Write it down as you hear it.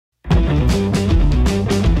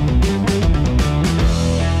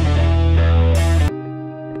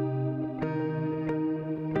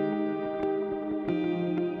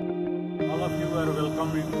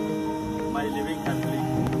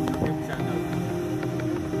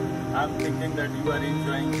I am thinking that you are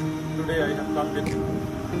enjoying. Today I have come with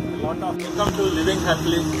a lot of welcome to Living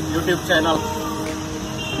Happily YouTube channel.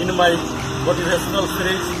 In my motivational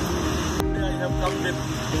series, today I have come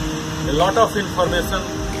with a lot of information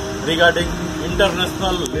regarding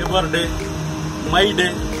International Labour Day, my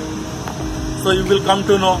day. So you will come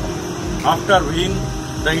to know after viewing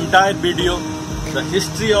the entire video, the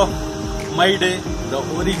history of my day, the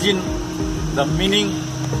origin, the meaning,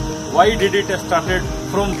 why did it started,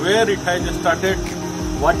 from where it has started,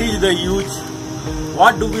 what is the use,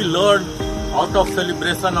 what do we learn out of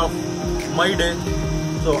celebration of my day.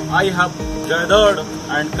 So I have gathered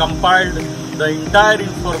and compiled the entire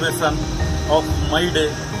information of my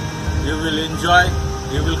day. You will enjoy,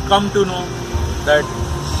 you will come to know that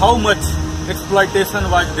how much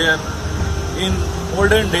exploitation was there in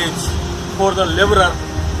olden days for the laborer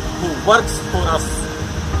who works for us,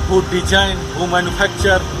 who design, who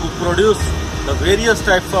manufacture, who produce the various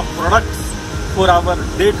types of products for our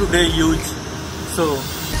day-to-day use. So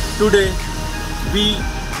today we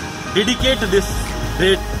dedicate this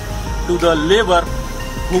date to the labor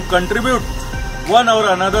who contribute one or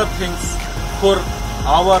another things for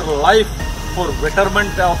our life, for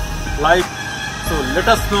betterment of life. So let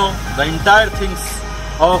us know the entire things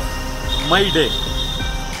of my day.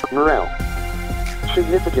 Morale.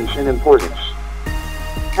 Significance and importance.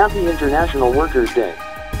 Happy International Workers' Day.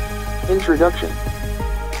 Introduction.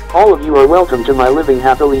 All of you are welcome to my Living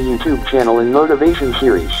Happily YouTube channel and motivation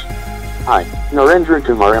series. I, Narendra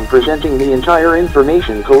Kumar, am presenting the entire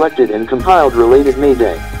information collected and compiled related May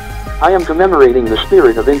Day. I am commemorating the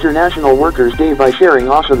spirit of International Workers' Day by sharing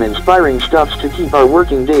awesome inspiring stuffs to keep our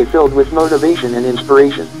working day filled with motivation and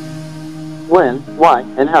inspiration. When, why,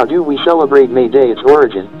 and how do we celebrate May Day? Its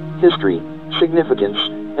origin, history, significance,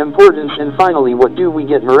 importance, and finally what do we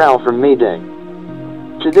get morale from May Day?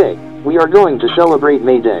 Today, we are going to celebrate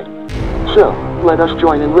May Day. So, let us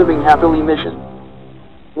join in Living Happily mission.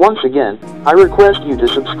 Once again, I request you to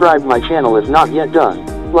subscribe my channel if not yet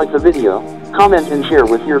done, like the video, comment and share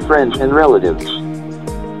with your friends and relatives.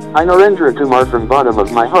 I Narendra Kumar from bottom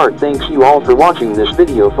of my heart thanks you all for watching this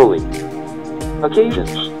video fully. Occasions.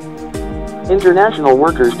 International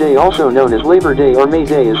Workers' Day, also known as Labor Day or May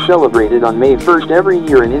Day, is celebrated on May 1st every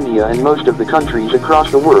year in India and most of the countries across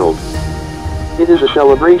the world. It is a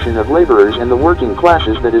celebration of laborers and the working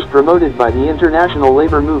classes that is promoted by the International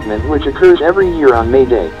Labor Movement, which occurs every year on May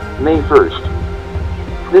Day, May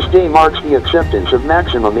 1st. This day marks the acceptance of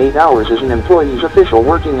maximum 8 hours as an employee's official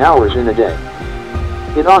working hours in a day.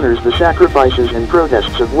 It honors the sacrifices and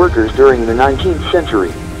protests of workers during the 19th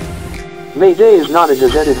century. May Day is not a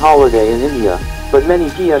gazetted holiday in India, but many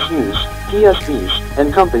PSUs, PSBs,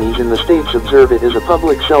 and companies in the states observe it as a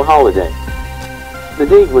public sell holiday. The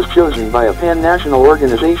date was chosen by a pan-national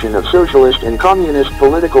organization of socialist and communist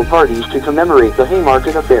political parties to commemorate the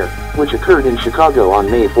Haymarket Affair, which occurred in Chicago on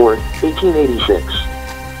May 4, 1886.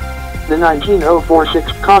 The 1904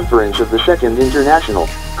 Sixth Conference of the Second International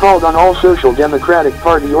called on all Social Democratic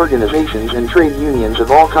Party organizations and trade unions of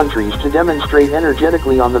all countries to demonstrate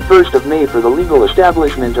energetically on the 1st of May for the legal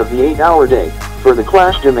establishment of the 8-hour day, for the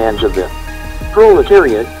class demands of the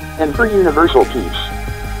proletariat, and for universal peace.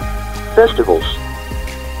 Festivals.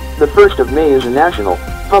 The 1st of May is a national,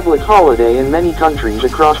 public holiday in many countries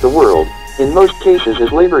across the world, in most cases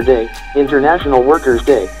as Labor Day, International Workers'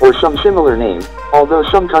 Day, or some similar name, although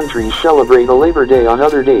some countries celebrate a Labor Day on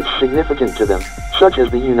other dates significant to them, such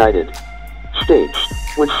as the United States,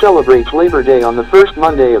 which celebrates Labor Day on the first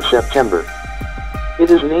Monday of September.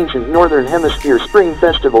 It is an ancient Northern Hemisphere spring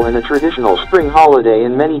festival and a traditional spring holiday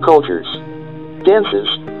in many cultures. Dances,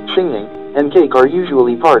 singing, and cake are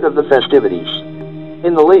usually part of the festivities.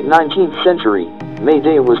 In the late 19th century, May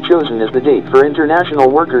Day was chosen as the date for International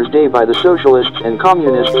Workers' Day by the Socialists and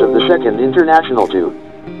Communists of the Second International to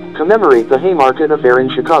commemorate the Haymarket Affair in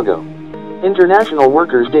Chicago. International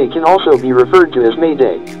Workers' Day can also be referred to as May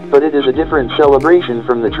Day, but it is a different celebration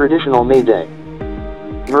from the traditional May Day.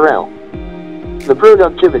 Morale. The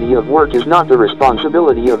productivity of work is not the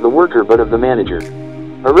responsibility of the worker but of the manager.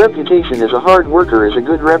 A reputation as a hard worker is a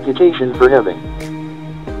good reputation for having.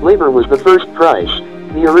 Labor was the first price,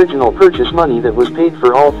 the original purchase money that was paid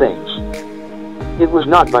for all things. It was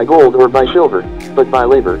not by gold or by silver, but by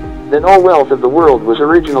labor, that all wealth of the world was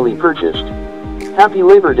originally purchased. Happy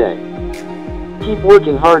Labor Day. Keep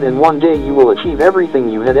working hard and one day you will achieve everything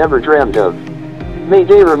you had ever dreamt of. May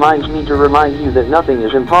Day reminds me to remind you that nothing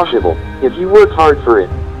is impossible, if you work hard for it.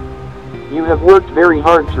 You have worked very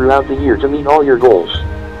hard throughout the year to meet all your goals.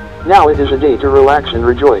 Now it is a day to relax and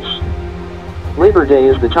rejoice. Labor Day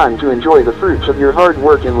is the time to enjoy the fruits of your hard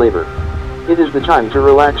work and labor. It is the time to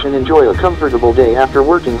relax and enjoy a comfortable day after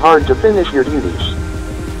working hard to finish your duties.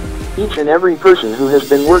 Each and every person who has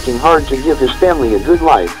been working hard to give his family a good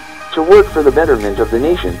life, to work for the betterment of the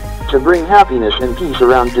nation, to bring happiness and peace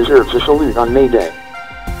around deserves a salute on May Day.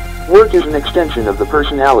 Work is an extension of the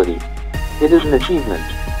personality. It is an achievement.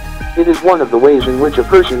 It is one of the ways in which a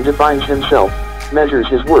person defines himself, measures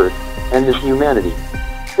his worth, and his humanity.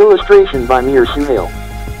 Illustration by Mir Suhail.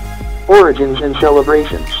 Origins and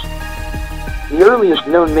celebrations. The earliest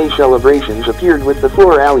known May celebrations appeared with the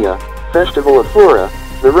Floralia, Festival of Flora,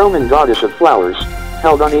 the Roman goddess of flowers,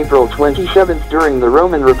 held on April 27 during the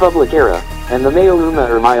Roman Republic era, and the Mayaluma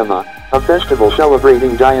or Mayama, a festival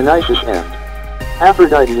celebrating Dionysus and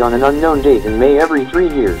Aphrodite on an unknown date in May every 3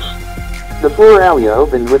 years. The Floralia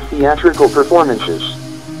opened with theatrical performances.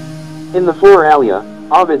 In the Floralia,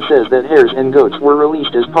 Ovid says that hares and goats were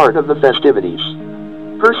released as part of the festivities.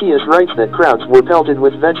 Perseus writes that crowds were pelted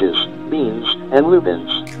with vetches, beans, and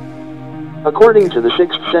lupins. According to the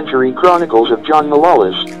 6th century chronicles of John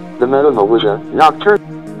Malalas, the Mayaluma was a nocturnal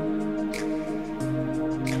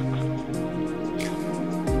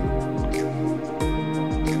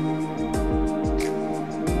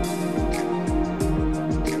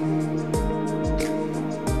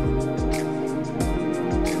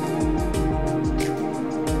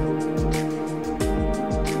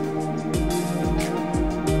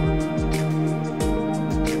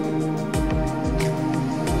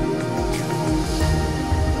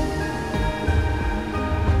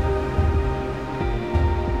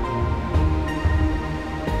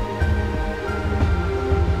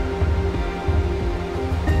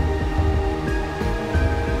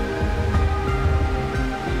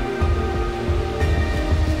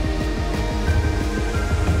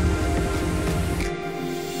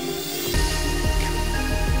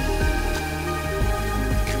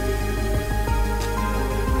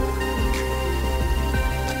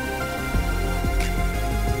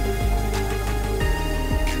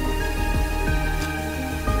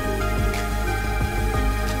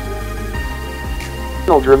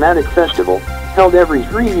dramatic festival, held every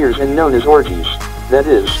 3 years and known as orgies, that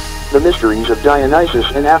is, the mysteries of Dionysus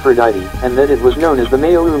and Aphrodite, and that it was known as the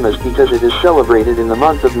Mayalumas because it is celebrated in the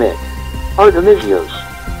month of May. Artemisios.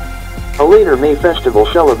 A later May festival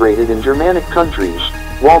celebrated in Germanic countries,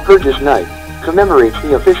 Walpurgis Night, commemorates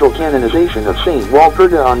the official canonization of Saint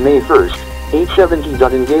Walpurga on May 1,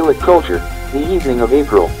 870. In Gaelic culture, the evening of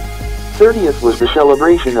April 30th was the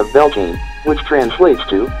celebration of Beltane, which translates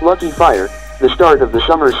to lucky fire, the start of the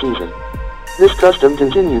summer season. This custom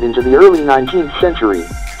continued into the early 19th century,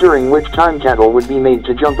 during which time cattle would be made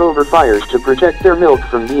to jump over fires to protect their milk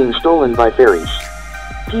from being stolen by fairies.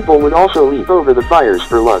 People would also leap over the fires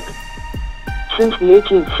for luck. Since the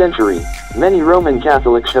 18th century, many Roman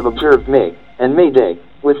Catholics have observed May and May Day,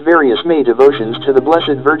 with various May devotions to the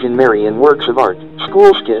Blessed Virgin Mary in works of art,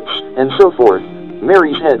 school skits, and so forth.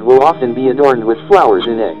 Mary's head will often be adorned with flowers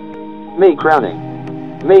in a May crowning.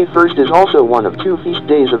 May 1st is also one of 2 feast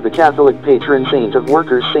days of the Catholic patron saint of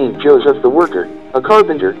workers, Saint Joseph the Worker, a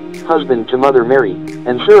carpenter, husband to Mother Mary,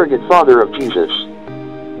 and surrogate father of Jesus.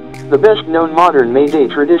 The best-known modern May Day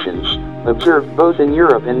traditions, observed both in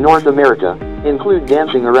Europe and North America, include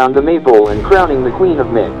dancing around the maypole and crowning the Queen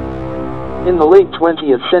of May. In the late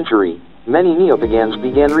 20th century, many neopagans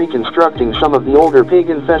began reconstructing some of the older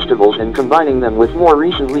pagan festivals and combining them with more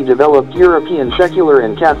recently developed European secular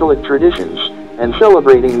and Catholic traditions, and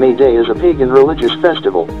celebrating May Day as a pagan religious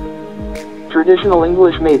festival. Traditional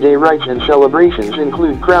English May Day rites and celebrations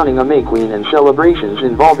include crowning a May Queen and celebrations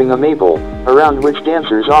involving a maypole, around which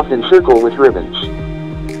dancers often circle with ribbons.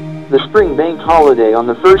 The spring bank holiday on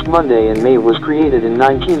the first Monday in May was created in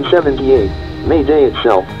 1978. May Day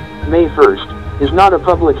itself, May 1st, is not a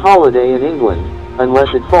public holiday in England,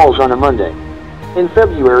 unless it falls on a Monday. In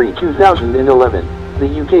February 2011,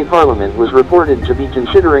 the UK Parliament was reported to be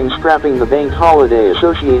considering scrapping the bank holiday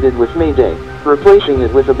associated with May Day, replacing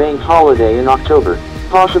it with a bank holiday in October,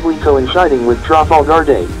 possibly coinciding with Trafalgar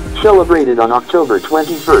Day, celebrated on October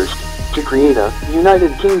 21st, to create a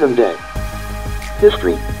United Kingdom Day.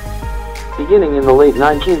 History. Beginning in the late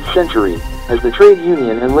 19th century, as the trade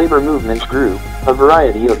union and labor movements grew, a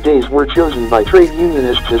variety of days were chosen by trade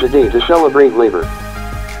unionists as a day to celebrate labor.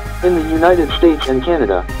 In the United States and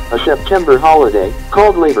Canada, a September holiday,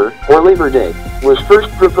 called Labor, or Labor Day, was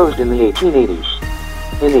first proposed in the 1880s.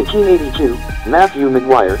 In 1882, Matthew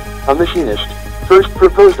McGuire, a machinist, first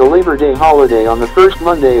proposed a Labor Day holiday on the first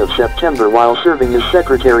Monday of September while serving as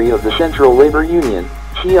Secretary of the Central Labor Union,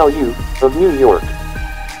 CLU, of New York.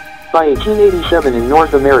 By 1887 in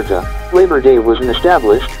North America, Labor Day was an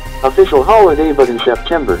established, official holiday but in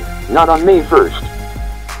September, not on May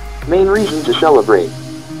 1st. Main reason to celebrate.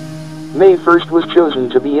 May 1st was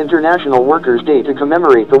chosen to be International Workers' Day to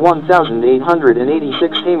commemorate the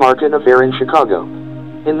 1886 Haymarket Affair in Chicago.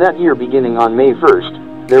 In that year, beginning on May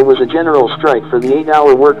 1st, there was a general strike for the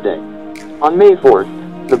 8-hour workday. On May 4th,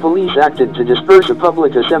 the police acted to disperse a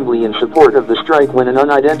public assembly in support of the strike when an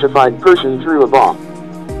unidentified person threw a bomb.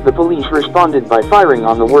 The police responded by firing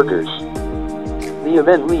on the workers. The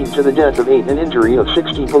event led to the death of 8 and injury of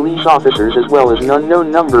 60 police officers, as well as an unknown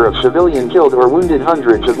number of civilian killed or wounded.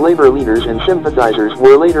 Hundreds of labor leaders and sympathizers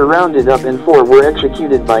were later rounded up and 4 were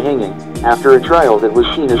executed by hanging, after a trial that was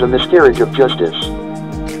seen as a miscarriage of justice.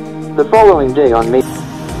 The following day on May...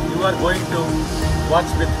 You are going to watch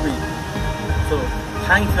with me. So,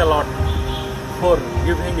 thanks a lot for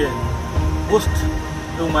giving a boost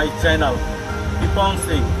to my channel. Keep on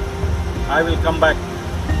seeing. I will come back.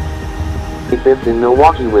 May 5th in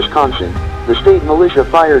Milwaukee, Wisconsin, the state militia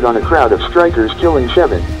fired on a crowd of strikers, killing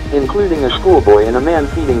 7, including a schoolboy and a man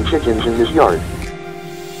feeding chickens in his yard.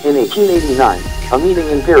 In 1889, a meeting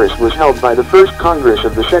in Paris was held by the First Congress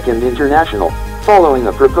of the Second International, following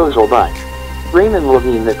a proposal by Raymond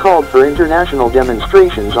Levine that called for international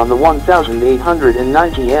demonstrations on the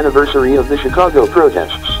 1890 anniversary of the Chicago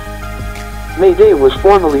protests. May Day was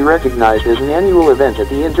formally recognized as an annual event at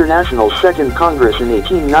the International Second Congress in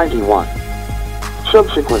 1891.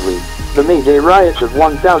 Subsequently, the May Day riots of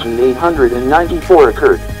 1894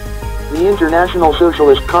 occurred. The International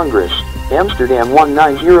Socialist Congress, Amsterdam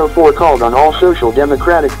 1904, called on all Social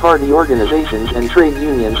Democratic Party organizations and trade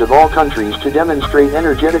unions of all countries to demonstrate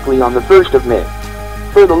energetically on the 1st of May.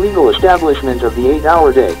 For the legal establishment of the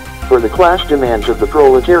 8-hour day, for the class demands of the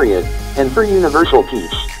proletariat, and for universal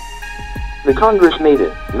peace. The Congress made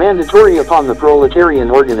it mandatory upon the proletarian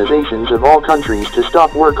organizations of all countries to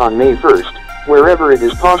stop work on May 1st, wherever it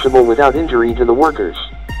is possible without injury to the workers.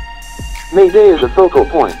 May Day is a focal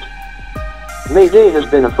point. May Day has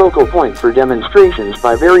been a focal point for demonstrations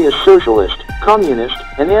by various socialist, communist,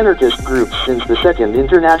 and anarchist groups since the Second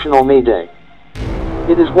International May Day.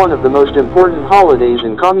 It is one of the most important holidays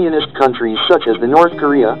in communist countries such as the North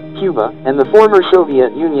Korea, Cuba, and the former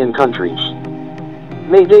Soviet Union countries.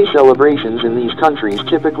 May Day celebrations in these countries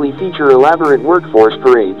typically feature elaborate workforce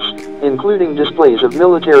parades, including displays of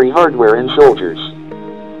military hardware and soldiers.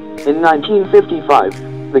 In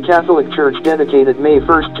 1955, the Catholic Church dedicated May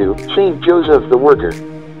 1st to Saint Joseph the Worker.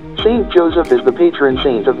 Saint Joseph is the patron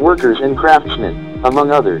saint of workers and craftsmen,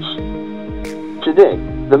 among others. Today,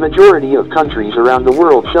 the majority of countries around the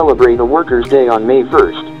world celebrate a Workers' Day on May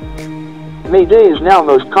 1st. May Day is now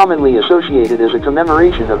most commonly associated as a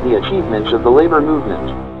commemoration of the achievements of the labor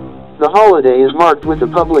movement. The holiday is marked with a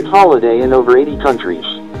public holiday in over 80 countries.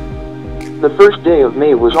 The first day of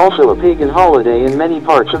May was also a pagan holiday in many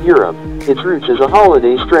parts of Europe. Its roots as a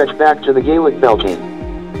holiday stretch back to the Gaelic Beltane.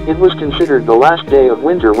 It was considered the last day of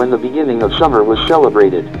winter when the beginning of summer was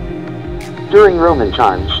celebrated. During Roman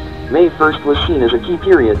times, May 1st was seen as a key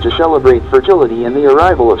period to celebrate fertility and the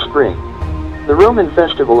arrival of spring. The Roman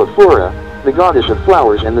festival of Flora, the goddess of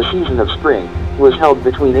flowers and the season of spring, was held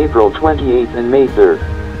between April 28th and May 3rd.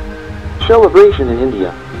 Celebration in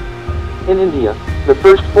India. In India, the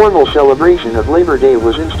first formal celebration of Labor Day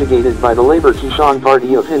was instigated by the Labour Kisan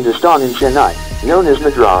Party of Hindustan in Chennai, known as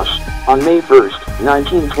Madras, on May 1st,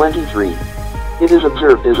 1923. It is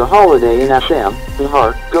observed as a holiday in Assam,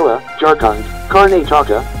 Bihar, Goa, Jharkhand,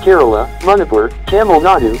 Karnataka, Kerala, Manipur, Tamil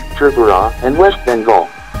Nadu, Tripura, and West Bengal.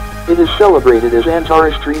 It is celebrated as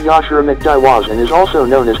Antarashtriya Shramik Diwas and is also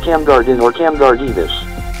known as Kamgar Din or Kamgar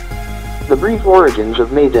Divas. The brief origins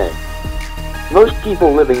of May Day. Most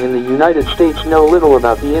people living in the United States know little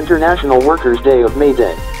about the International Workers' Day of May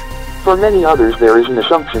Day. For many others, there is an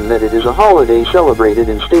assumption that it is a holiday celebrated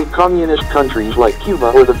in state communist countries like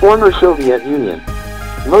Cuba or the former Soviet Union.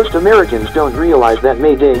 Most Americans don't realize that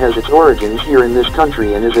May Day has its origins here in this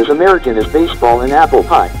country and is as American as baseball and apple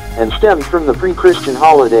pie, and stemmed from the pre-Christian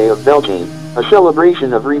holiday of Beltane, a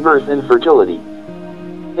celebration of rebirth and fertility.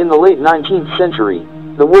 In the late 19th century,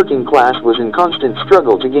 the working class was in constant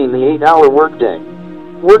struggle to gain the 8-hour workday.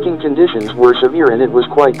 Working conditions were severe and it was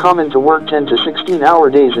quite common to work 10 to 16-hour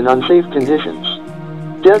days in unsafe conditions.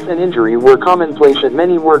 Death and injury were commonplace at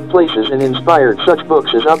many workplaces and inspired such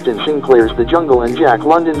books as Upton Sinclair's The Jungle and Jack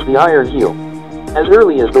London's The Iron Heel. As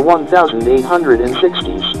early as the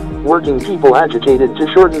 1860s, working people agitated to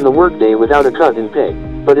shorten the workday without a cut in pay,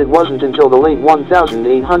 but it wasn't until the late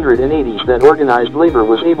 1880s that organized labor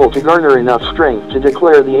was able to garner enough strength to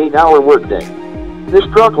declare the 8-hour workday. This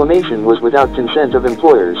proclamation was without consent of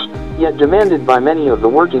employers, yet demanded by many of the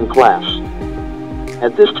working class.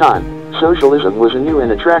 At this time, socialism was a new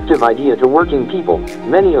and attractive idea to working people,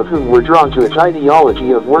 many of whom were drawn to its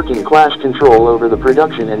ideology of working class control over the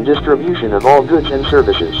production and distribution of all goods and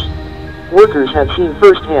services. Workers had seen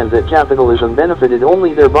firsthand that capitalism benefited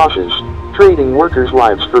only their bosses, trading workers'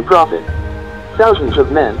 lives for profit. Thousands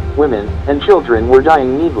of men, women, and children were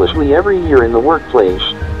dying needlessly every year in the workplace,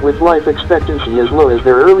 with life expectancy as low as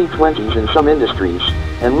their early 20s in some industries,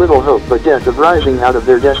 and little hope but death of rising out of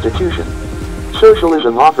their destitution.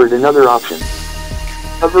 Socialism offered another option.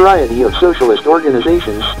 A variety of socialist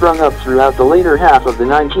organizations sprung up throughout the later half of the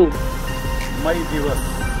 19th. My viewers,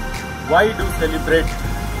 why do celebrate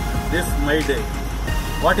this May Day?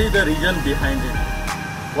 What is the reason behind it?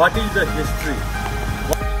 What is the history?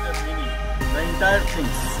 What is the meaning? The entire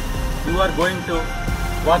things you are going to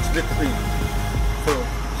watch with me. So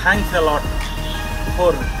thanks a lot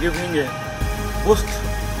for giving a boost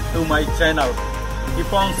to my channel.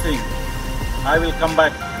 Keep on seeing. I will come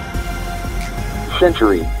back.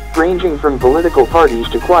 Century, ranging from political parties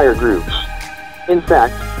to choir groups. In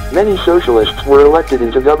fact, many socialists were elected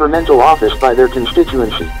into governmental office by their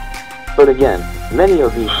constituency. But again, many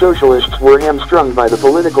of these socialists were hamstrung by the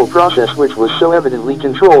political process, which was so evidently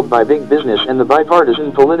controlled by big business and the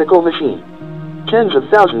bipartisan political machine. Tens of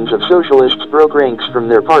thousands of socialists broke ranks from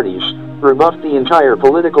their parties, rebuffed the entire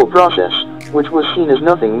political process, which was seen as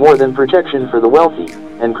nothing more than protection for the wealthy,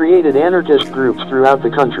 and created anarchist groups throughout the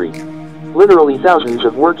country. Literally thousands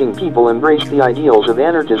of working people embraced the ideals of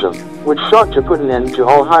anarchism, which sought to put an end to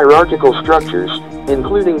all hierarchical structures,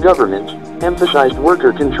 including government, emphasized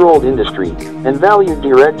worker-controlled industry, and valued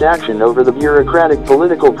direct action over the bureaucratic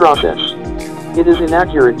political process. It is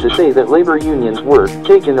inaccurate to say that labor unions were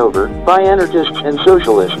taken over by anarchists and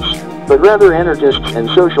socialists, but rather anarchists and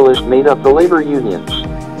socialists made up the labor unions.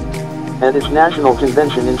 At its national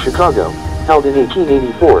convention in Chicago, held in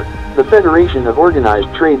 1884, the Federation of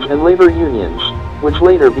Organized Trades and Labor Unions, which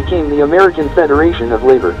later became the American Federation of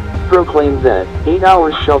Labor, proclaimed that 8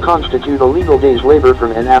 hours shall constitute a legal day's labor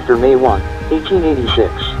from and after May 1,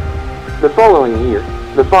 1886. The following year,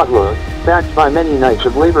 the FOTLA, backed by many Knights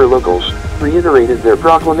of Labor locals, reiterated their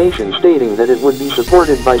proclamation stating that it would be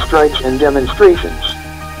supported by strikes and demonstrations.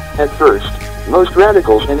 At first, most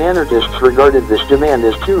radicals and anarchists regarded this demand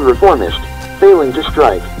as too reformist, failing to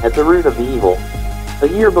strike at the root of the evil. A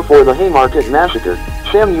year before the Haymarket Massacre,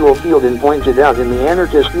 Samuel Fieldin pointed out in the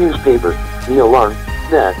anarchist newspaper, The Alarm,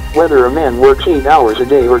 that, whether a man works 8 hours a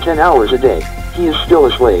day or 10 hours a day, he is still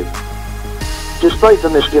a slave. Despite the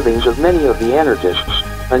misgivings of many of the anarchists,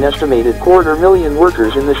 an estimated 250,000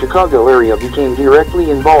 workers in the Chicago area became directly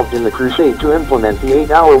involved in the crusade to implement the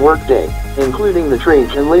 8-hour workday, including the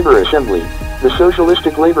Trades and Labor Assembly, the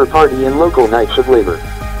Socialistic Labor Party and local Knights of Labor.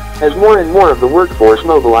 As more and more of the workforce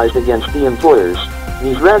mobilized against the employers,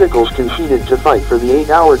 these radicals conceded to fight for the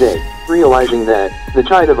 8-hour day, realizing that the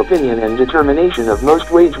tide of opinion and determination of most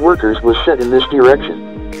wage workers was set in this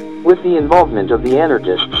direction. With the involvement of the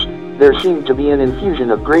anarchists, there seemed to be an infusion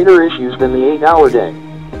of greater issues than the 8-hour day.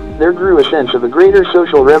 There grew a sense of a greater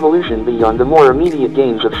social revolution beyond the more immediate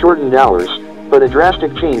gains of shortened hours, but a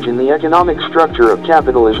drastic change in the economic structure of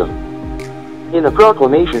capitalism. In a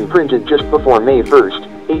proclamation printed just before May 1,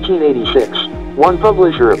 1886, one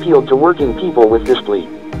publisher appealed to working people with this plea.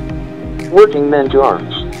 Working men to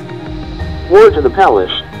arms. War to the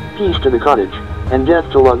palace, peace to the cottage, and death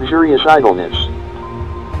to luxurious idleness.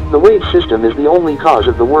 The wage system is the only cause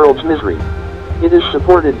of the world's misery. It is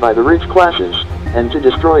supported by the rich classes, and to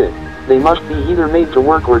destroy it, they must be either made to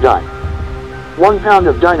work or die. 1 pound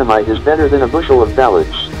of dynamite is better than a bushel of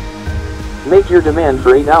ballads. Make your demand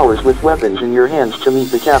for 8 hours with weapons in your hands to meet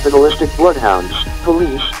the capitalistic bloodhounds,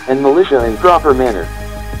 police, and militia in proper manner.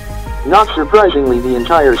 Not surprisingly, the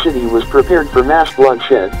entire city was prepared for mass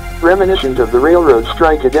bloodshed, reminiscent of the railroad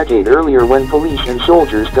strike a decade earlier when police and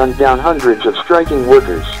soldiers gunned down hundreds of striking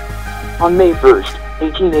workers. On May 1,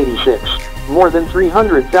 1886, more than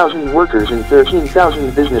 300,000 workers in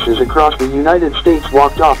 13,000 businesses across the United States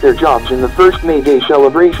walked off their jobs in the first May Day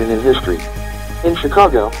celebration in history. In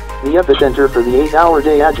Chicago, the epicenter for the 8-hour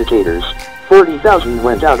day agitators, 40,000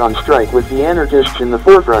 went out on strike with the anarchists in the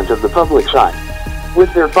forefront of the public's eye.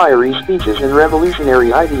 With their fiery speeches and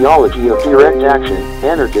revolutionary ideology of direct action,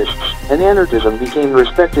 anarchists and anarchism became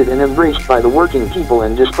respected and embraced by the working people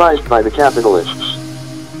and despised by the capitalists.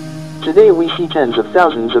 Today we see tens of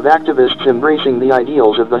thousands of activists embracing the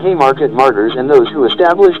ideals of the Haymarket martyrs and those who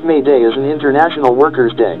established May Day as an International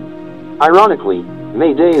Workers' Day. Ironically,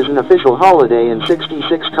 May Day is an official holiday in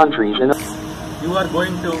 66 countries and you are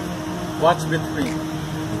going to watch with me.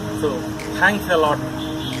 So thanks a lot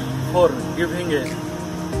for giving a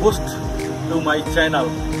boost to my channel.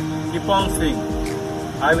 Keep on seeing.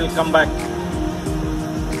 I will come back.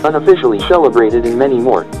 Unofficially celebrated in many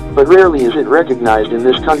more, but rarely is it recognized in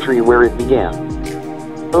this country where it began.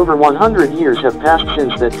 Over 100 years have passed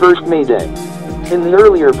since that first May Day. In the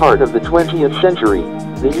earlier part of the 20th century,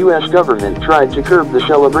 the U.S. government tried to curb the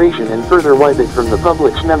celebration and further wipe it from the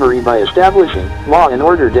public's memory by establishing Law and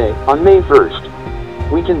Order Day on May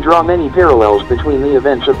 1st. We can draw many parallels between the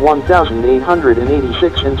events of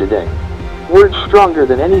 1886 and today. Words stronger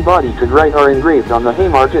than any body could write are engraved on the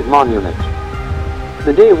Haymarket Monument.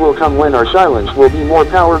 The day will come when our silence will be more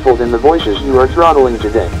powerful than the voices you are throttling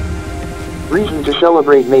today. Reason to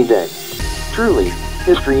celebrate May Day. Truly,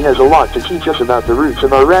 history has a lot to teach us about the roots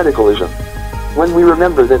of our radicalism. When we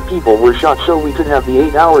remember that people were shot so we could have the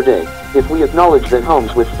 8-hour day, if we acknowledge that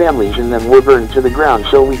homes with families in them were burned to the ground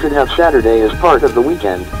so we could have Saturday as part of the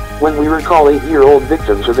weekend, when we recall 8-year-old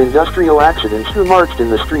victims of industrial accidents who marched in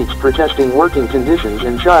the streets protesting working conditions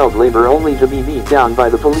and child labor only to be beat down by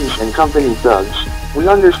the police and company thugs, we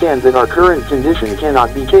understand that our current condition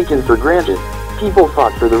cannot be taken for granted. People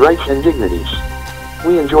fought for the rights and dignities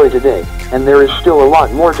we enjoy today, and there is still a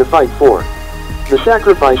lot more to fight for. The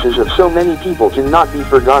sacrifices of so many people cannot be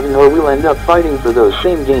forgotten, or we'll end up fighting for those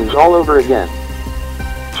same gains all over again.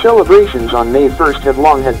 Celebrations on May 1st have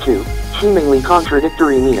long had two, seemingly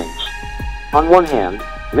contradictory meanings. On one hand,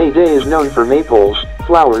 May Day is known for maypoles,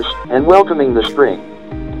 flowers, and welcoming the spring.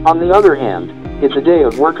 On the other hand, it's a day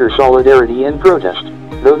of worker solidarity and protest.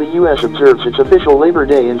 Though the U.S. observes its official Labor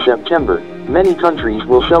Day in September, many countries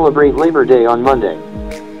will celebrate Labor Day on Monday.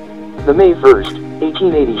 The May 1st,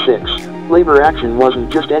 1886, labor action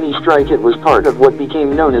wasn't just any strike, it was part of what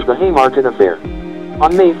became known as the Haymarket Affair.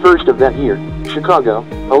 On May 1st of that year, Chicago,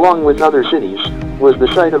 along with other cities, was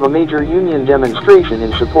the site of a major union demonstration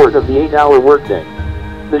in support of the 8-hour workday.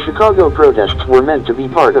 The Chicago protests were meant to be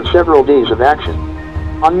part of several days of action.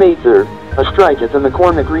 On May 3rd, a strike at the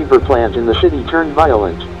McCormick Reaper plant in the city turned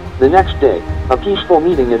violent. The next day, a peaceful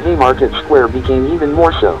meeting at Haymarket Square became even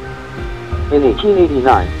more so. In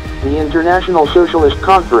 1889, the International Socialist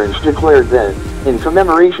Conference declared that, in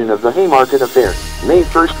commemoration of the Haymarket Affair, May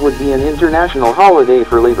 1st would be an international holiday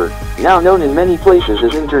for labor, now known in many places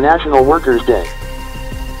as International Workers' Day.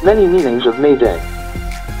 Many meanings of May Day.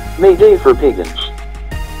 May Day for pagans.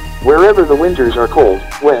 Wherever the winters are cold,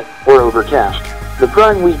 wet, or overcast, the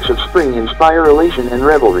prime weeks of spring inspire elation and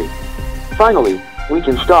revelry. Finally, we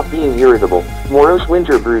can stop being irritable, morose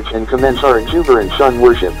winter brutes and commence our exuberant sun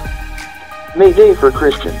worship. May Day for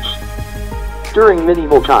Christians. During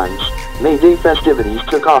medieval times, May Day festivities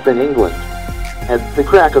took off in England. At the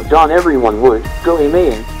crack of dawn everyone would go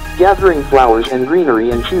a-maying, gathering flowers and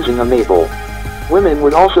greenery and choosing a maypole. Women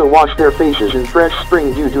would also wash their faces in fresh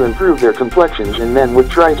spring dew to improve their complexions, and men would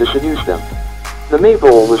try to seduce them. The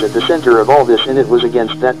maypole was at the center of all this, and it was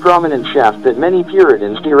against that prominent shaft that many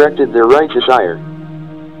Puritans directed their righteous ire.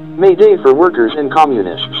 May Day for workers and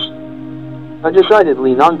communists. A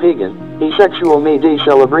decidedly non-pagan, asexual May Day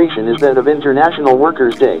celebration is that of International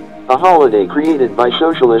Workers' Day, a holiday created by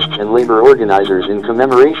socialists and labor organizers in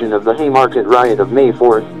commemoration of the Haymarket Riot of May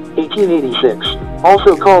 4, 1886,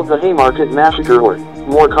 also called the Haymarket Massacre, or,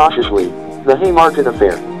 more cautiously, the Haymarket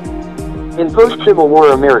Affair. In post-Civil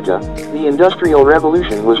War America, the Industrial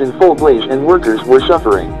Revolution was in full blaze and workers were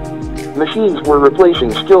suffering. Machines were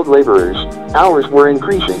replacing skilled laborers, hours were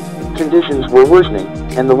increasing, conditions were worsening,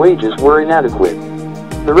 and the wages were inadequate.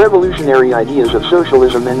 The revolutionary ideas of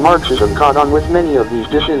socialism and Marxism caught on with many of these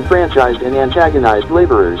disenfranchised and antagonized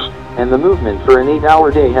laborers, and the movement for an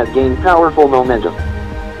 8-hour day had gained powerful momentum.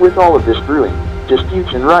 With all of this brewing,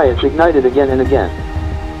 disputes and riots ignited again and again.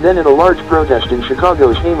 Then at a large protest in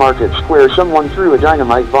Chicago's Haymarket Square, someone threw a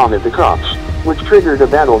dynamite bomb at the cops, which triggered a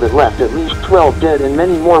battle that left at least 12 dead and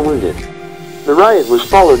many more wounded. The riot was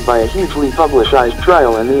followed by a hugely publicized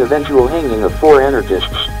trial and the eventual hanging of 4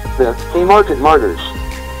 anarchists, the Haymarket Martyrs.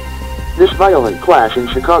 This violent clash in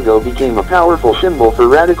Chicago became a powerful symbol for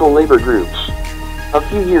radical labor groups. A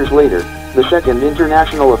few years later, the Second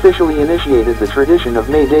International officially initiated the tradition of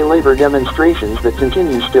May Day labor demonstrations that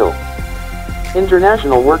continue still.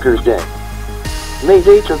 International Workers' Day. May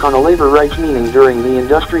Day took on a labor rights meaning during the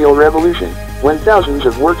Industrial Revolution, when thousands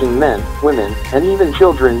of working men, women, and even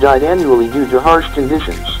children died annually due to harsh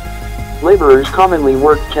conditions. Laborers commonly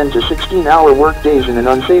worked 10 to 16-hour work days in an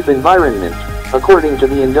unsafe environment, according to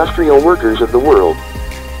the industrial workers of the world.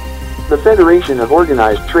 The Federation of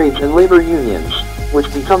Organized Trades and Labor Unions, which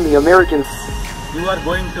become the American... You are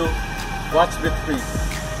going to watch with me.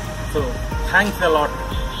 So, thanks a lot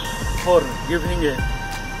for giving a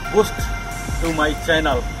boost to my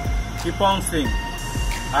channel. Keep on seeing.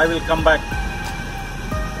 I will come back.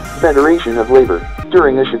 Federation of Labor.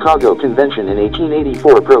 during a Chicago convention in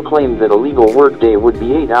 1884 proclaimed that a legal workday would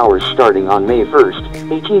be 8 hours starting on May 1,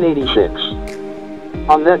 1886.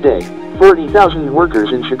 On that day, 40,000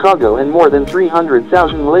 workers in Chicago and more than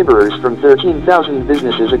 300,000 laborers from 13,000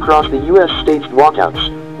 businesses across the U.S. staged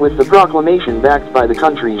walkouts, with the proclamation backed by the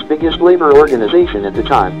country's biggest labor organization at the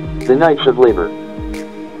time, the Knights of Labor.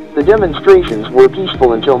 The demonstrations were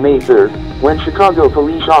peaceful until May 3, when Chicago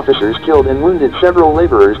police officers killed and wounded several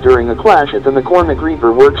laborers during a clash at the McCormick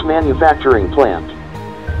Reaper Works manufacturing plant.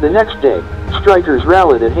 The next day, strikers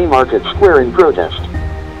rallied at Haymarket Square in protest.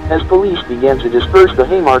 As police began to disperse the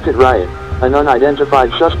Haymarket riot, an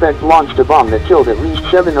unidentified suspect launched a bomb that killed at least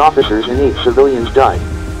 7 officers and 8 civilians died.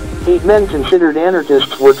 8 men considered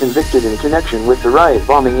anarchists were convicted in connection with the riot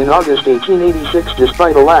bombing in August 1886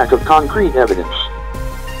 despite a lack of concrete evidence.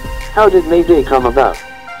 How did May Day come about?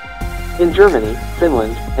 In Germany,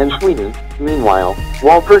 Finland, and Sweden, meanwhile,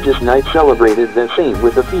 Walpurgis Night celebrated that saint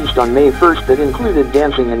with a feast on May 1 that included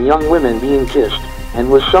dancing and young women being kissed, and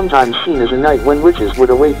was sometimes seen as a night when witches would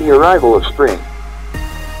await the arrival of spring.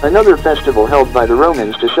 Another festival held by the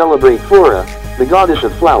Romans to celebrate Flora, the goddess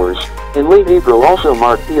of flowers, in late April also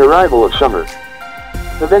marked the arrival of summer.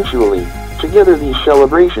 Eventually, together these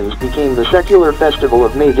celebrations became the secular festival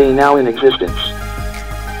of May Day now in existence.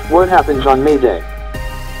 What happens on May Day?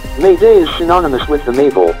 May Day is synonymous with the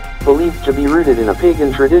maypole, believed to be rooted in a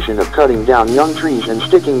pagan tradition of cutting down young trees and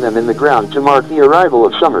sticking them in the ground to mark the arrival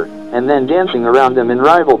of summer, and then dancing around them in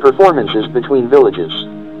rival performances between villages.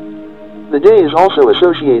 The day is also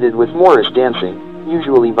associated with Morris dancing,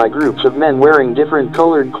 usually by groups of men wearing different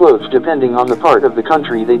colored clothes depending on the part of the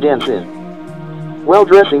country they dance in.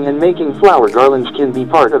 Well-dressing and making flower garlands can be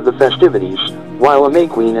part of the festivities, while a May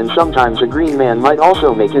Queen and sometimes a green man might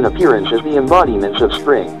also make an appearance as the embodiments of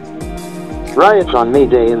spring. Riots on May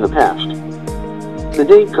Day in the past. The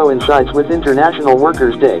date coincides with International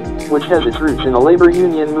Workers' Day, which has its roots in a labor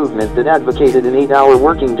union movement that advocated an 8-hour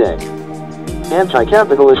working day.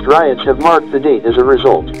 Anti-capitalist riots have marked the date as a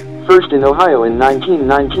result, first in Ohio in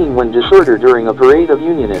 1919 when disorder during a parade of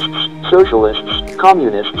Unionists, Socialists,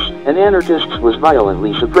 Communists, and Anarchists was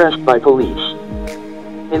violently suppressed by police.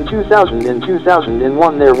 In 2000 and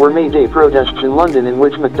 2001 there were May Day protests in London in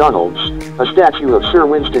which McDonald's, a statue of Sir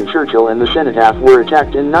Winston Churchill and the cenotaph were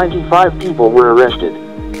attacked and 95 people were arrested.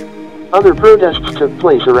 Other protests took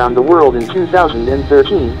place around the world in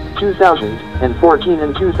 2013, 2014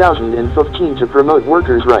 and 2015 to promote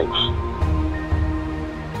workers' rights.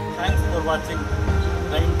 Thanks for watching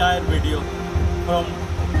the entire video from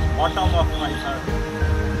bottom of my heart.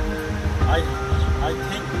 I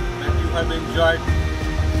think that you have enjoyed.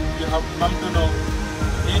 You have come to know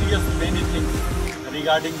many things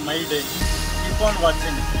regarding May Day. Keep on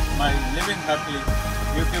watching my Living Happily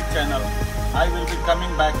YouTube channel. I will be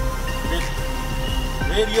coming back with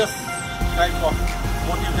various type of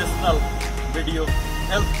motivational video,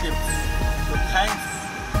 health tips. So thanks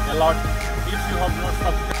a lot. If you have not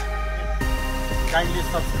subscribed, kindly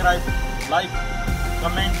subscribe, like,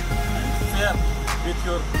 comment and share with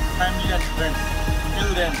your family and friends.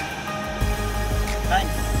 Till then,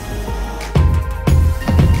 thanks.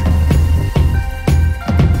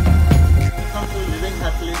 Welcome to Living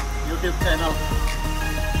Happily YouTube channel.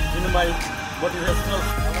 In my motivational,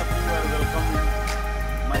 all of you are welcome in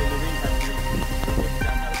my Living Happily YouTube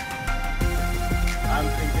channel. I am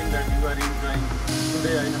thinking that you are enjoying.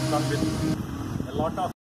 Today I have come with a lot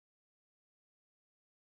of